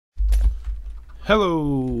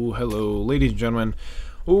Hello, ladies and gentlemen.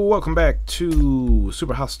 Welcome back to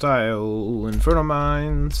Super Hostile Inferno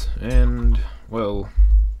Mines, and, well,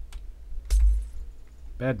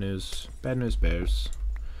 bad news bears.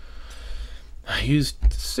 I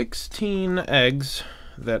used 16 eggs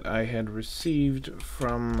that I had received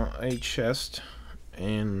from a chest,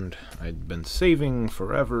 and I'd been saving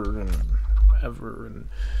forever and ever, and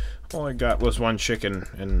all I got was one chicken,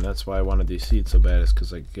 and that's why I wanted these seeds so bad, is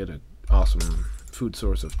because I get an awesome food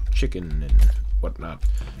source of chicken and whatnot.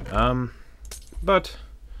 But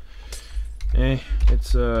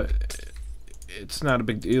it's not a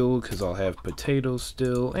big deal because I'll have potatoes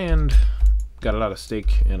still, and got a lot of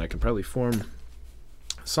steak, and I can probably form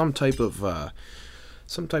some type of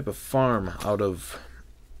farm out of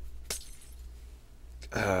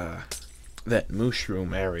that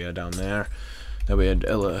mushroom area down there that we had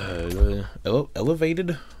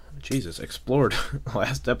explored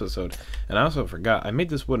last episode. And I also forgot, I made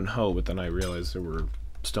this wooden hoe, but then I realized there were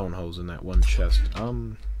stone hoes in that one chest.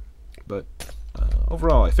 But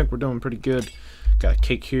overall, I think we're doing pretty good. Got a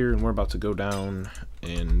cake here, and we're about to go down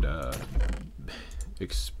and not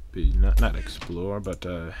explore, but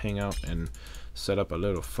hang out and set up a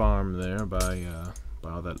little farm there by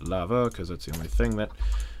all that lava, because that's the only thing that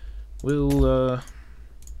will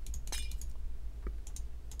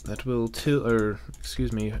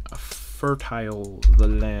fertile the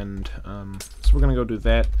land. So we're gonna go do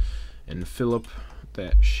that and fill up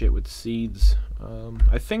that shit with seeds.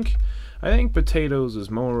 I think potatoes is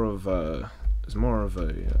more of a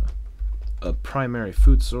primary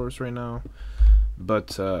food source right now,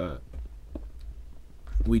 but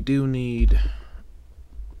we do need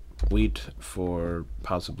wheat for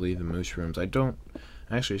possibly the mushrooms. I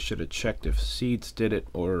actually should have checked if seeds did it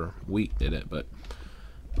or wheat did it, but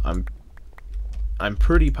I'm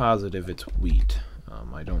pretty positive it's wheat. I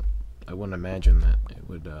wouldn't imagine that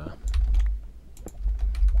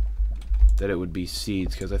it would be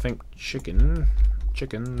seeds, because I think chickens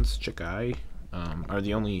are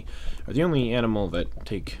the only animal that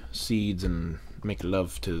take seeds and make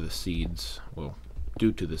love to the seeds. Well,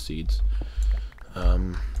 due to the seeds.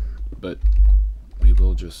 But we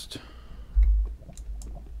will just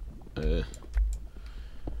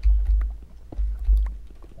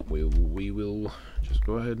we will just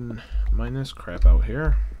go ahead and mine this crap out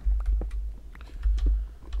here.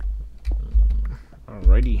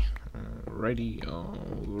 Alrighty.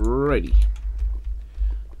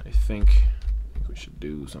 I think we should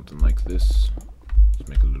do something like this. Just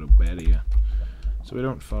make a little barrier so we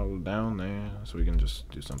don't fall down there. So we can just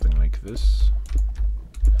do something like this.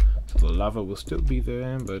 So the lava will still be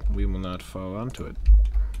there, but we will not fall onto it.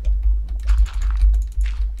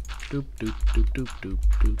 Doop doop doop doop doop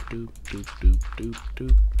doop doop doop doop doop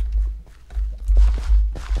doop.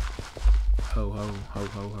 Ho ho ho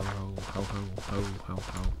ho ho ho ho ho ho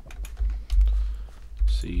ho.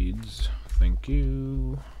 Seeds, thank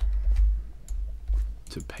you.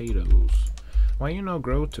 Potatoes. Why you no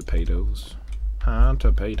grow potatoes? Huh,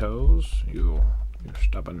 potatoes? You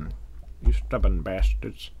stubborn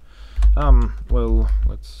bastards. Well,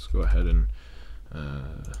 let's go ahead and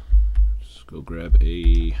just go grab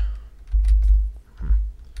a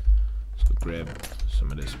grab some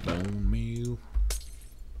of this bone meal.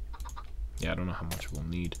 Yeah, I don't know how much we'll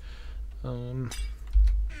need. What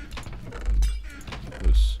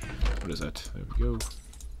is that? There we go.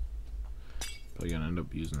 Probably gonna end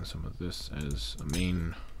up using some of this as a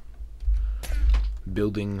main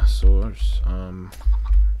building source. Well,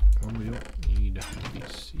 we don't need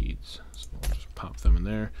these seeds, so we'll just pop them in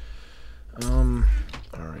there.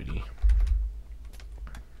 Alrighty.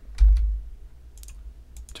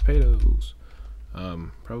 Potatoes.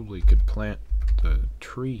 Probably could plant the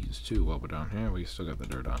trees too while we're down here. We still got the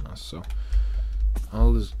dirt on us, so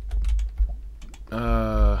all this.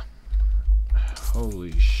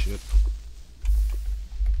 Holy shit.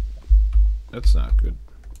 That's not good.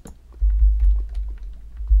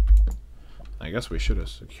 I guess we should have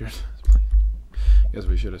secured this place. I guess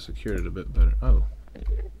we should have secured it a bit better. Oh.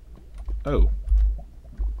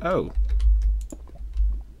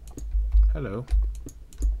 Hello.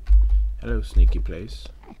 Hello, sneaky place.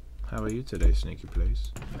 How are you today, sneaky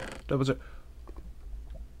place? Double check.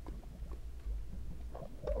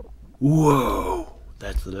 Whoa!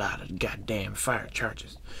 That's a lot of goddamn fire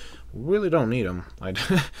charges. We really don't need them.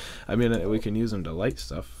 I mean, we can use them to light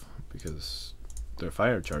stuff because they're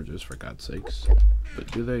fire charges, for God's sakes.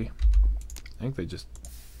 But do they? I think they just.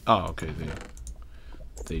 Oh, okay.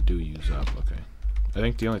 They do use up. Okay. I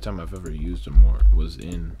think the only time I've ever used them was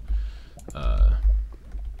in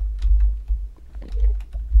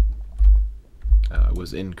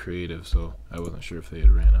was in creative, so I wasn't sure if they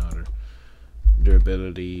had ran out or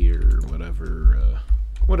durability or whatever.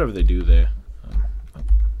 Whatever they do there.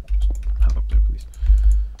 Just hop up there, please.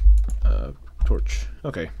 Torch.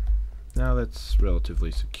 Okay. Now that's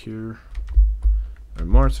relatively secure. Or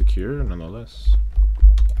more secure, nonetheless.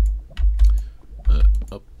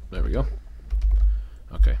 Oh, there we go.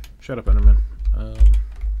 Okay. Shut up, Enderman.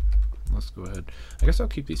 Let's go ahead. I guess I'll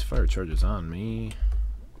keep these fire charges on me.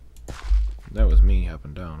 That was me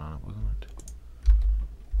hopping down on it, wasn't it?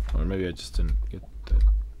 Or maybe I just didn't get that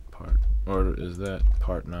part. Or is that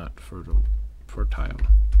part not fertile?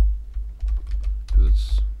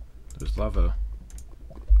 Because there's lava.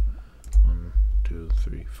 1, 2,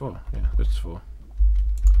 3, 4. Yeah, it's 4.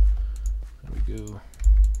 There we go.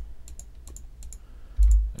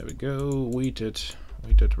 There we go. Wheat it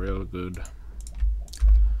real good.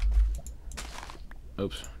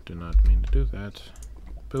 Oops, did not mean to do that.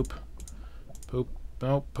 Poop. Poop.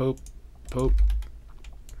 Oh, poop. Poop.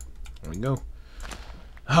 There we go.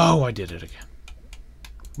 Oh, I did it again.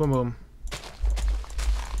 Boom, boom.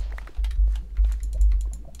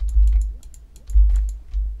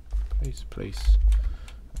 Place.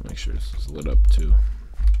 Make sure this is lit up too.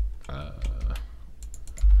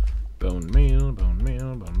 Bone meal.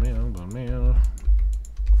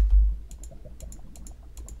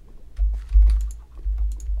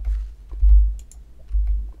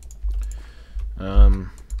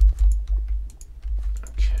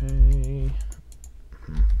 Okay.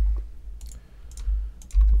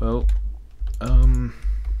 Well,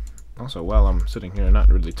 also while I'm sitting here not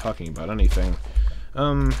really talking about anything,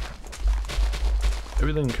 I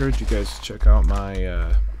really encourage you guys to check out my,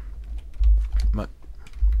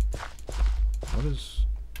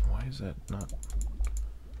 why is that not,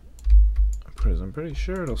 I'm pretty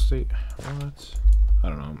sure it'll state, what, I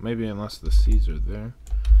don't know, maybe unless the C's are there,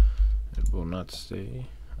 it will not stay,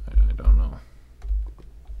 I don't know.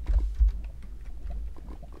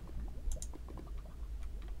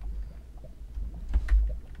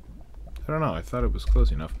 I don't know, I thought it was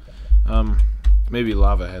close enough. Maybe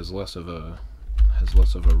lava has less of a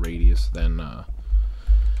radius than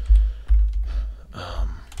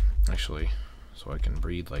actually, so I can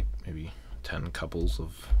breed like maybe 10 couples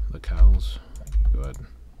of the cows. Go ahead.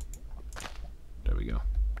 There we go.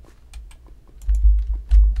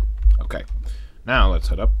 Okay, now let's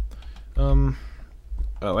head up.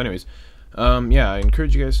 Anyways, yeah, I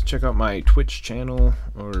encourage you guys to check out my Twitch channel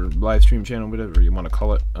or live stream channel, whatever you want to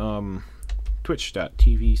call it.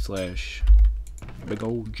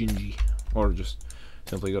 Twitch.tv/BigOldGingy, or just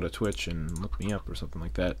simply go to Twitch and look me up or something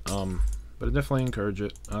like that. But I definitely encourage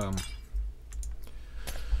it.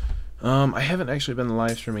 I haven't actually been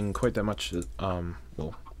live streaming quite that much,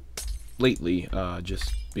 well, lately,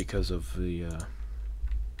 just because of the,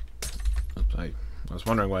 oops, I was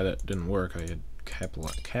wondering why that didn't work. I had caps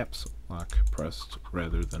lock pressed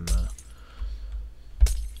rather than, oh,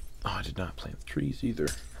 I did not plant trees either.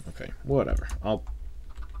 Okay, whatever. I'll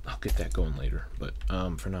get that going later, but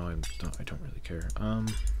for now I don't really care.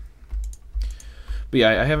 But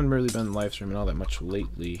yeah, I haven't really been live streaming all that much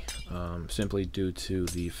lately, simply due to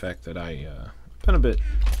the fact that I been a bit,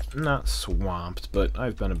 not swamped, but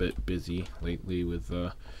I've been a bit busy lately with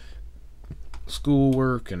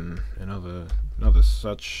schoolwork and other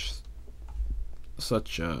such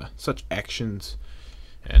actions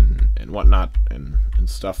and whatnot and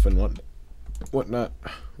stuff and whatnot.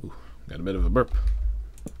 Ooh, got a bit of a burp.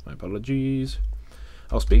 My apologies.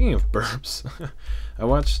 Oh, speaking of burps, I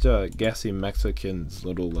watched Gassy Mexican's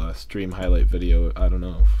little stream highlight video. I don't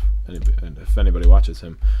know if anybody watches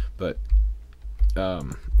him, but it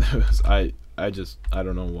was, I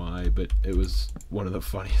don't know why, but it was one of the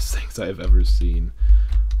funniest things I've ever seen.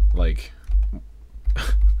 Like,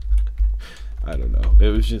 I don't know. It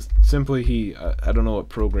was just simply I don't know what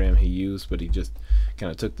program he used, but he just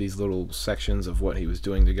kind of took these little sections of what he was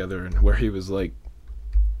doing together, and where he was like,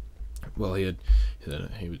 well, it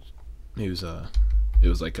was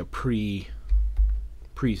like a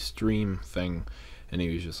pre-stream thing, and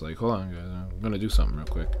he was just like, hold on guys, I'm gonna do something real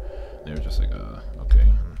quick. And they were just like, okay,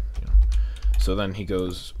 and, you know. So then he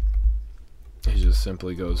just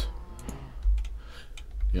simply goes,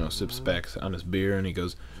 you know, sips back on his beer, and he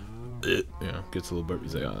goes, you know, gets a little burp.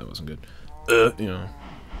 He's like, oh, that wasn't good. You know,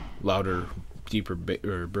 louder, deeper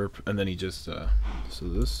burp, and then he just, so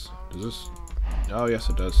does this? Oh yes,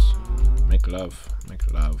 it does. Make love,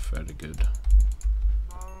 very good.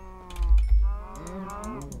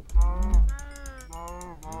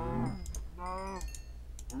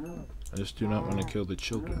 I just do not want to kill the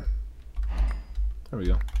children. There we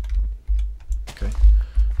go. Okay.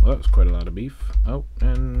 Well, that was quite a lot of beef. Oh,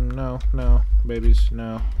 and no, babies,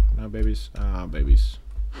 no babies. Ah, babies.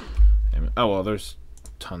 Damn it. Oh, well, there's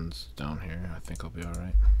tons down here. I think I'll be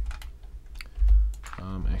alright.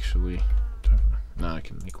 Actually, nah, I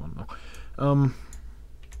can make one though. Go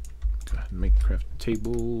ahead and make a crafting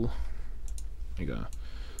table. Make a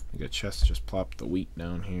chest, just plop the wheat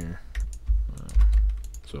down here.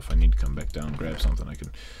 So if I need to come back down and grab something, I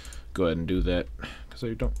can go ahead and do that, because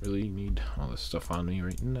I don't really need all this stuff on me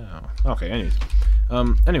right now. Okay,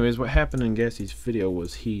 anyways, what happened in Gassy's video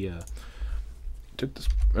was he took this,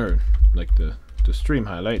 or like the stream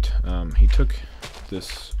highlight, he took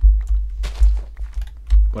this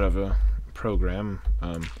whatever program,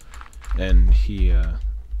 and he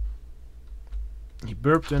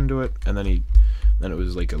burped into it, and then it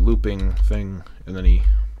was like a looping thing, and then he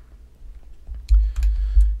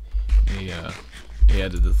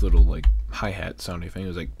added this little like hi-hat sounding thing. It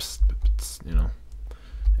was like psst, psst, you know,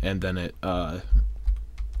 and then it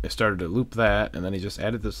started to loop that, and then he just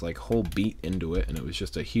added this like whole beat into it, and it was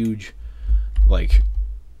just a huge like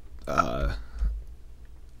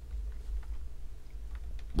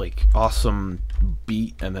awesome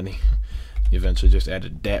beat, and then he eventually just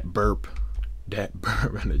added dat burp,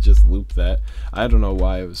 and it just looped that. I don't know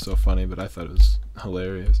why it was so funny, but I thought it was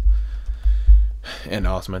hilarious and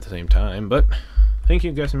awesome at the same time. But thank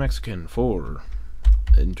you, Gassy Mexican, for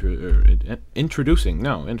entertaining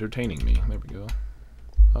me. There we go.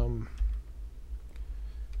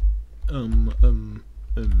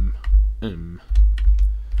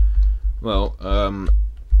 Well,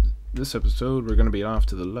 this episode we're gonna be off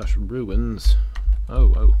to the lush ruins.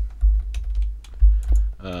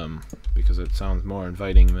 Because it sounds more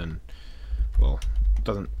inviting than, well,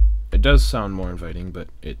 it does sound more inviting, but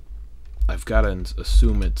I've gotta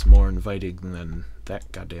assume it's more inviting than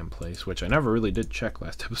that goddamn place, which I never really did check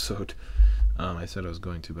last episode. I said I was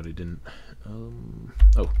going to, but I didn't. Oh,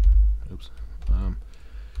 oops.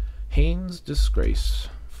 Hayne's Disgrace.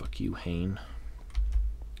 Fuck you, Hayne.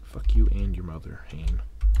 Fuck you and your mother, Hayne.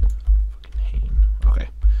 Fucking Hayne. Okay,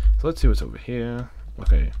 so let's see what's over here.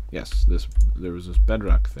 Okay, yes, there was this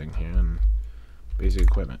bedrock thing here, and basic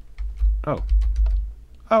equipment. Oh,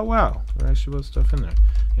 wow, there actually was stuff in there.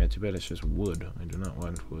 Yeah, too bad it's just wood. I do not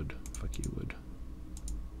want wood. Fuck you, wood.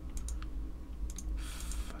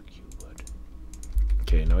 Fuck you, wood.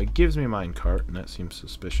 Okay, now it gives me a minecart, and that seems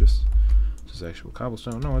suspicious. This is actual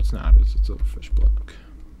cobblestone. No, it's not. It's a little fish block.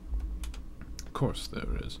 Of course there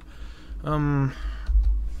is.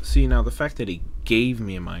 See, now the fact that he gave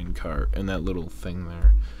me a minecart and that little thing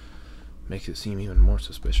there makes it seem even more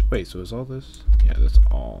suspicious. Wait, so is all this? Yeah, that's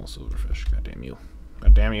all silverfish. God damn you.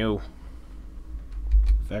 God damn you.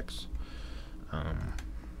 Vex.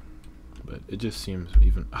 But it just seems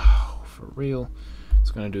even... Oh, for real? It's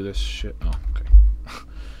gonna do this shit. Oh, okay.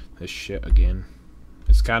 This shit again.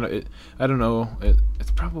 It's kind of... I don't know. It's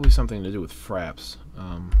probably something to do with fraps.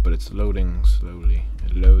 But it's loading slowly.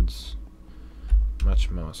 It loads... much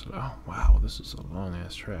more. Oh wow, this is a long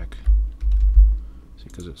ass track. See,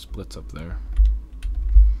 because it splits up there.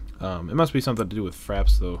 It must be something to do with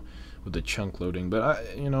fraps though, with the chunk loading. But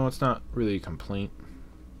it's not really a complaint.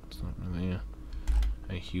 It's not really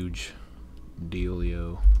a huge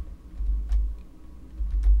dealio.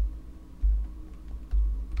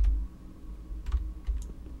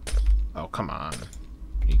 Oh come on,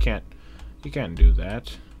 you can't do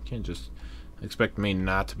that. You can't just expect me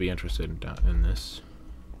not to be interested in this.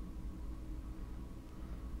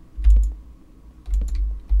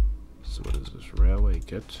 So what is this? Railway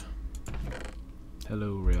kit.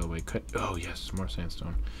 Hello, railway kit. Oh yes, more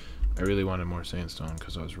sandstone. I really wanted more sandstone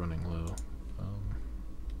because I was running low.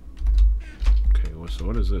 Okay, so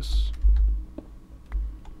what is this?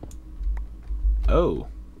 Oh,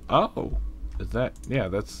 is that? Yeah,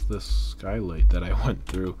 that's the skylight that I went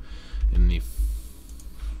through in the...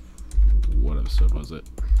 What episode was it?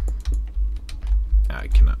 I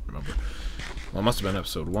cannot remember. Well, it must have been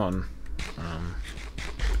episode 1.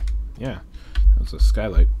 Yeah, that's a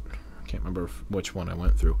skylight. I can't remember which one I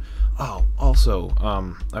went through. Oh, also,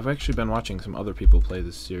 I've actually been watching some other people play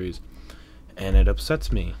this series, and it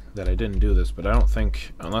upsets me that I didn't do this, but I don't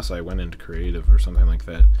think, unless I went into creative or something like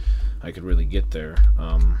that, I could really get there.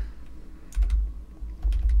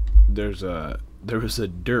 There was a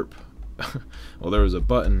derp. Well, there was a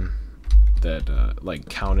button that like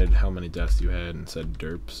counted how many deaths you had and said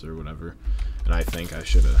derps or whatever, and I think I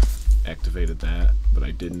should have activated that, but I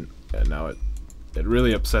didn't, and now it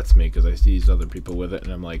really upsets me because I see these other people with it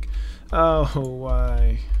and I'm like, oh,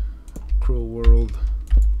 why, cruel world,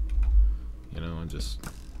 and just,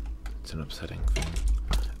 it's an upsetting thing.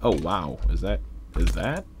 Oh wow, is that Is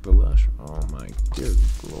that the lush? Oh my dear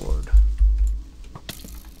lord.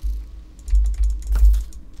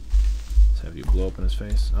 Let's have you blow up in his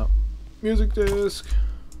face. Oh, music disc.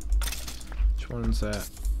 Which one's that?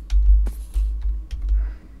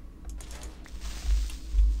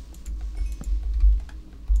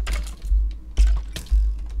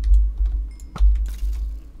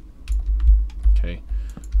 Okay.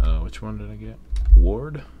 Which one did I get?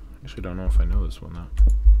 Ward? I actually don't know if I know this one that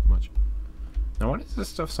much. Now, why does this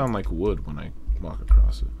stuff sound like wood when I walk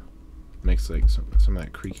across it? It makes like some of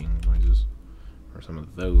that creaking noises. Or some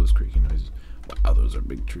of those creaking noises. Wow, those are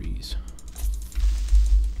big trees.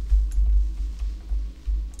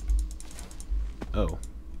 Oh.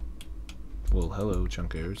 Well, hello,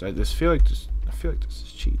 chunk airs. I feel like this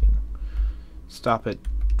is cheating. Stop it,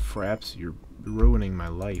 Fraps. You're ruining my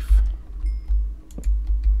life.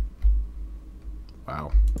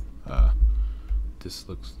 Wow. This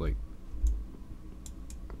looks like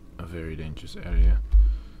a very dangerous area.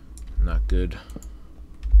 Not good.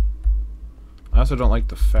 I also don't like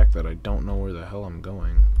the fact that I don't know where the hell I'm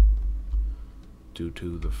going due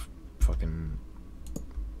to the fucking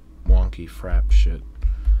wonky frap shit.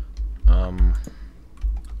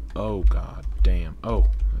 Oh god damn. Oh,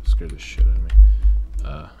 that scared the shit out of me.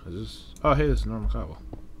 Is this? Oh, hey, this is normal cobble.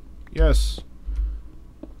 Yes.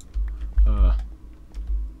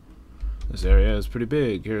 This area is pretty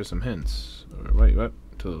big. Here are some hints. Or wait, what?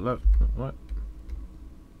 To the left. What?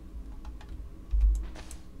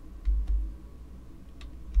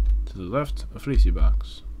 To the left, a fleecy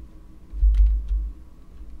box.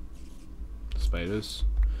 Spiders.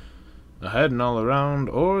 Ahead and all around,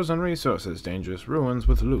 ores and resources. Dangerous ruins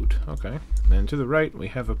with loot. Okay. And to the right, we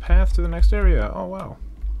have a path to the next area. Oh, wow.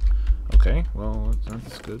 Okay, well,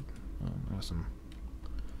 that's good. I have some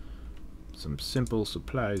simple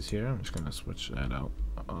supplies here. I'm just gonna switch that out.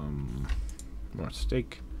 More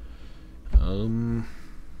steak. Nothing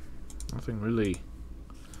really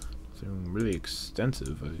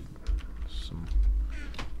extensive.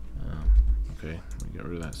 Okay, let me get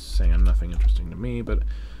rid of that sand. Nothing interesting to me, but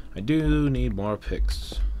I do need more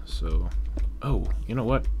picks. So, oh, you know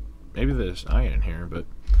what? Maybe there's iron in here, but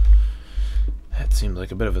that seemed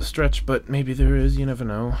like a bit of a stretch. But maybe there is. You never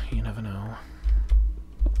know. You never know.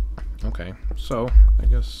 Okay, so I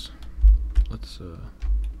guess let's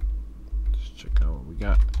just check out what we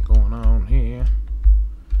got going on here.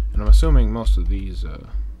 And I'm assuming most of these,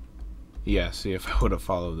 yeah, see, if I would have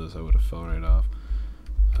followed this, I would have fell right off.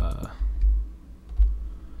 I'm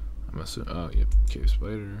assuming, oh, yep, cave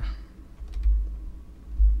spider.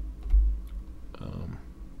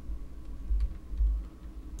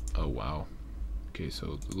 Oh, wow. Okay,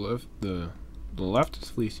 so the left is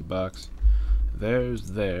fleecy box.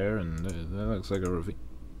 There's there, and that looks like a ravine.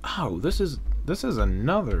 Oh, this is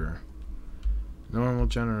another normal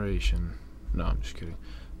generation. No, I'm just kidding.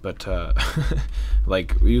 But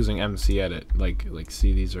like using MC Edit, like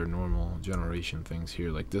see, these are normal generation things here.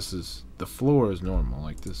 Like this is, the floor is normal.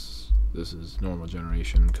 Like this is normal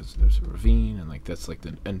generation because there's a ravine, and like that's like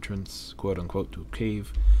the entrance, quote unquote, to a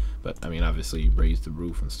cave. But I mean, obviously you raised the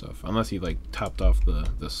roof and stuff, unless you like topped off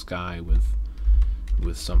the sky with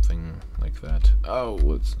something like that. Oh,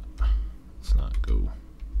 let's not go.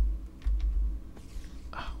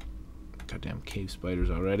 Oh, goddamn cave spiders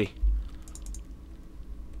already.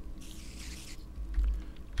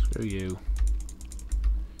 Screw you.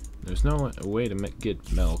 There's no way to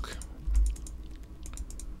get milk.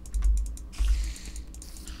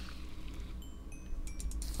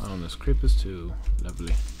 Oh, and this creepers too.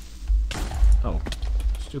 Lovely. Oh,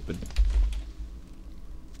 stupid.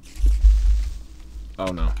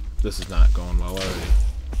 Oh no, this is not going well already.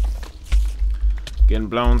 Getting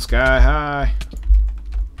blown sky high.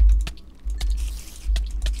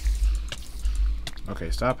 Okay,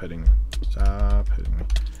 stop hitting me. Stop hitting me.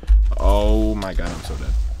 Oh my god, I'm so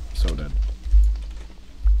dead. So dead.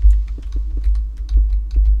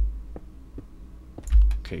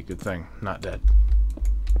 Okay, good thing. Not dead.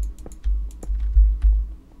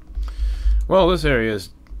 Well, this area is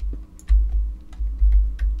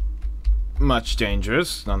much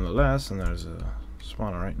dangerous, nonetheless, and there's a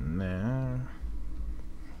spawner right in there.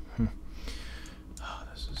 Oh,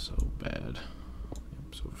 this is so bad.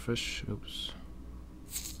 Yep, silverfish. Oops.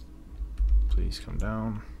 Please come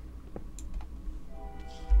down.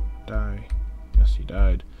 Die. Yes, he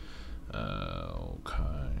died.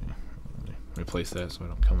 Okay. Let me replace that so I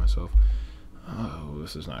don't kill myself. Oh,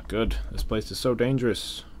 this is not good. This place is so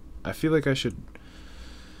dangerous. I feel like I should...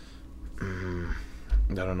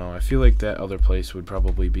 I don't know. I feel like that other place would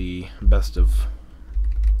probably be best of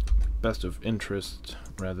interest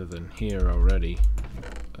rather than here already.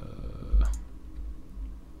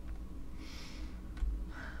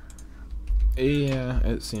 Yeah,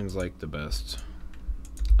 it seems like the best.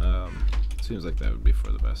 Seems like that would be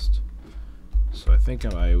for the best. So I think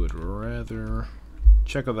I would rather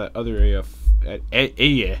check out that other area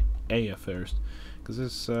first, because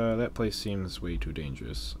this that place seems way too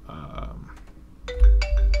dangerous.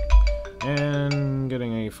 And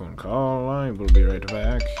getting a phone call. I will be right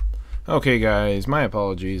back. Okay, guys, my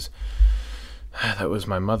apologies. That was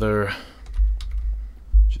my mother.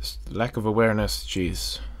 Just lack of awareness.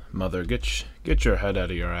 Jeez, mother, get your head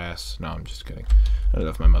out of your ass. No, I'm just kidding. I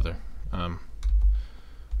love my mother.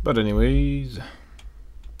 But anyways,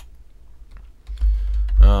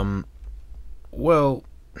 well,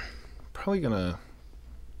 probably gonna.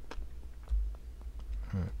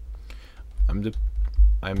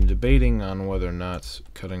 I'm debating on whether or not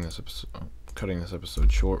cutting this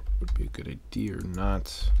episode short would be a good idea or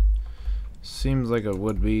not. Seems like it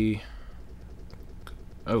would be.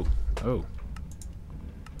 Oh.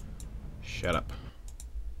 Shut up.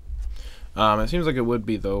 It seems like it would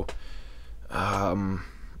be, though.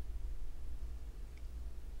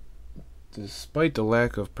 Despite the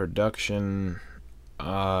lack of production,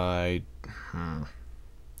 I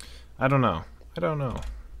don't know.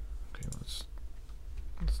 Okay, let's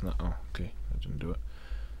not. Oh, okay, that didn't do it.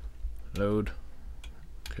 Load.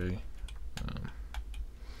 Okay.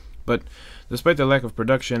 But despite the lack of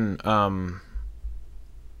production, I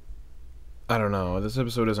don't know. This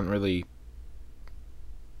episode isn't really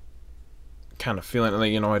kind of feeling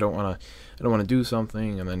like, I don't want to do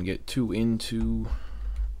something and then get too into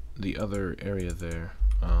the other area there.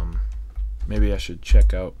 Maybe I should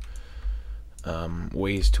check out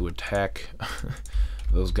ways to attack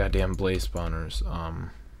those goddamn blaze spawners.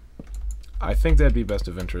 I think that'd be best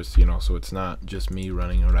of interest, so it's not just me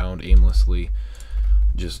running around aimlessly,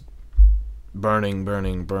 just burning, run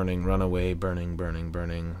away,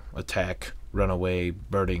 burning, attack, run away,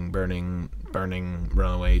 burning,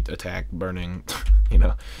 run away, attack, burning,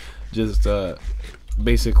 just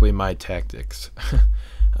basically my tactics.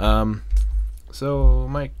 So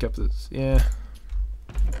Mike kept this, yeah.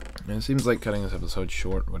 And it seems like cutting this episode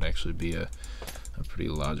short would actually be a pretty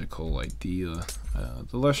logical idea.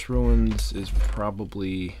 The Lush Ruins is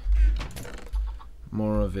probably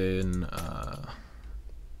more of an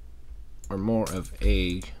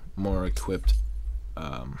more equipped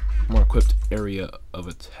area of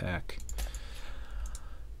attack.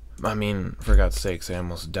 I mean, for God's sakes, I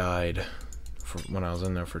almost died when I was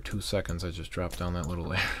in there for 2 seconds. I just dropped down that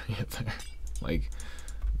little area there. Like,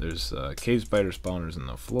 there's cave spider spawners in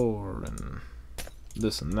the floor and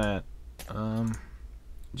this and that.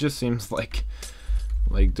 Just seems like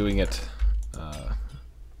doing it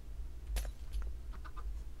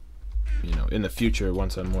in the future,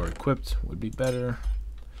 once I'm more equipped, would be better.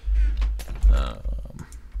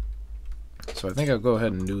 So I think I'll go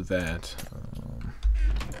ahead and do that.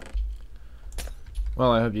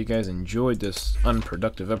 Well, I hope you guys enjoyed this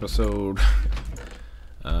unproductive episode.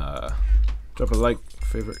 Drop a like,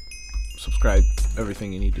 favorite, subscribe,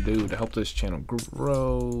 everything you need to do to help this channel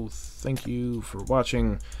grow. Thank you for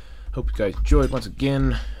watching. Hope you guys enjoyed once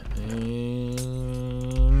again. And